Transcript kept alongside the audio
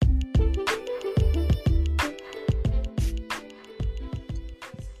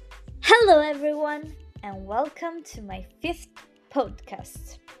Hello, everyone, and welcome to my 5th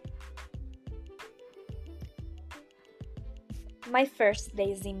podcast. My first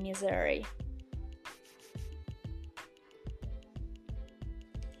days in Missouri.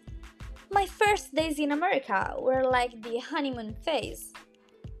 My first days in America were like the honeymoon phase.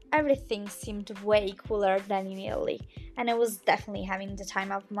 Everything seemed way cooler than in Italy, and I was definitely having the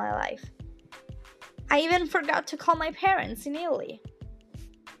time of my life. I even forgot to call my parents in Italy.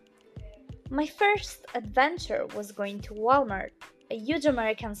 My first adventure was going to Walmart, a huge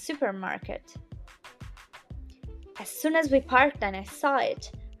American supermarket. As soon as we parked and I saw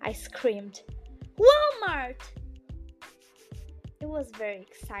it, I screamed, "Walmart!" It was very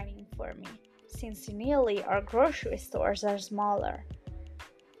exciting for me, since in Italy our grocery stores are smaller.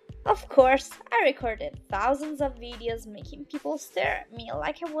 Of course, I recorded thousands of videos making people stare at me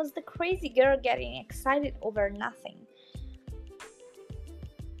like I was the crazy girl getting excited over nothing.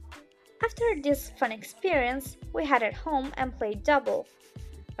 After this fun experience, we headed home and played Double,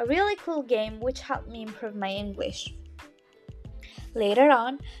 a really cool game which helped me improve my English. Later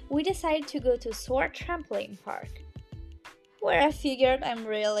on, we decided to go to Sword Trampoline Park, where I figured I'm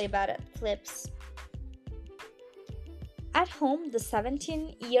really bad at flips. At home, the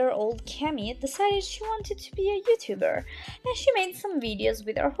 17-year-old Cami decided she wanted to be a YouTuber, and she made some videos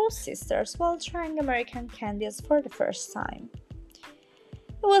with her host sisters while trying American candies for the first time.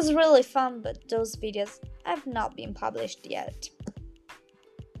 It was really fun, but those videos have not been published yet.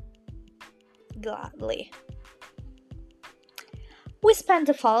 Gladly. We spent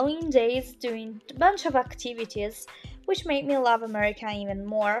the following days doing a bunch of activities, which made me love America even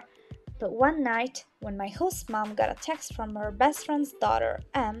more. But one night, when my host mom got a text from her best friend's daughter,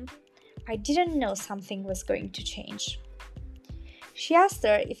 Em, I didn't know something was going to change. She asked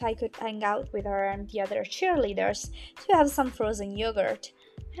her if I could hang out with her and the other cheerleaders to have some frozen yogurt,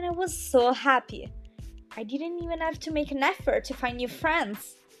 and I was so happy. I didn't even have to make an effort to find new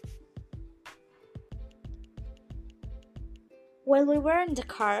friends. While we were in the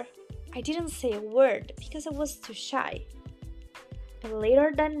car, I didn't say a word because I was too shy. But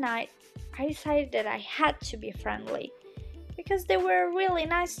later that night, I decided that I had to be friendly because they were really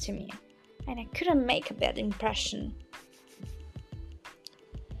nice to me and I couldn't make a bad impression.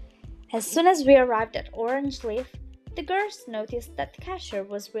 As soon as we arrived at Orange Leaf, the girls noticed that the cashier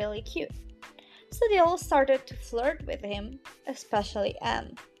was really cute, so they all started to flirt with him, especially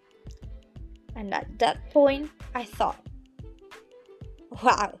Em. And at that point, I thought,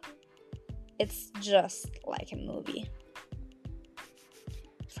 wow, it's just like a movie.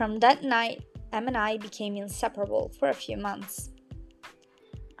 From that night, Em and I became inseparable for a few months,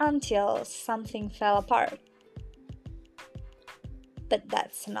 until something fell apart. But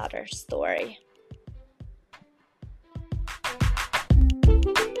that's another story.